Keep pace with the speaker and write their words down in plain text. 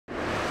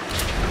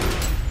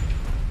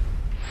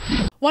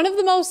One of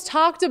the most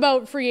talked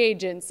about free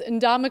agents,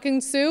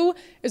 Ndamukong Suh,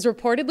 is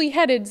reportedly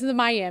headed to the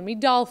Miami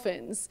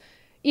Dolphins.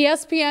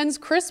 ESPN's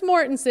Chris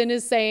Mortensen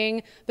is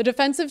saying the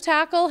defensive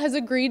tackle has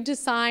agreed to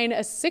sign a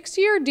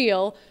 6-year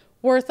deal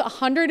worth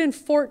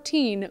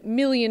 $114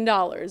 million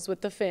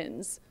with the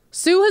Fins.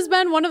 Suh has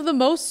been one of the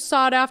most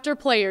sought-after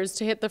players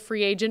to hit the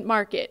free agent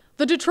market.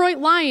 The Detroit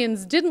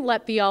Lions didn't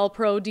let the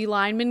All-Pro D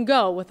lineman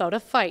go without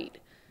a fight.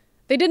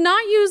 They did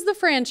not use the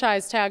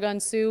franchise tag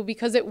on Suh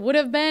because it would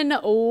have been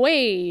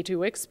way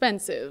too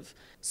expensive.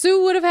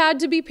 Suh would have had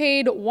to be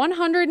paid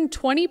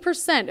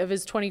 120% of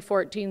his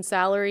 2014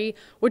 salary,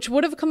 which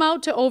would have come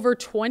out to over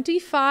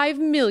 $25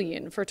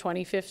 million for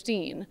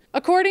 2015.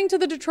 According to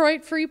the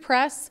Detroit Free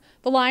Press,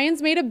 the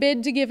Lions made a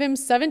bid to give him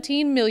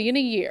 $17 million a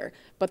year,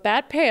 but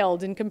that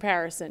paled in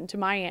comparison to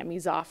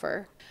Miami's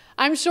offer.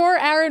 I'm sure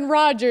Aaron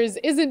Rodgers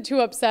isn't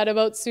too upset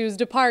about Suh's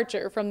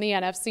departure from the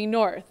NFC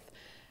North.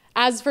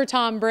 As for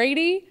Tom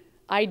Brady,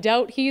 I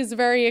doubt he's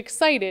very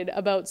excited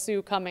about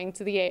Suh coming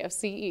to the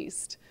AFC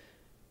East.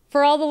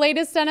 For all the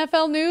latest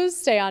NFL news,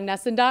 stay on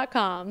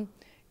NESN.com.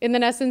 In the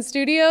NESN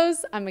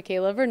studios, I'm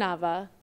Michaela Vernava.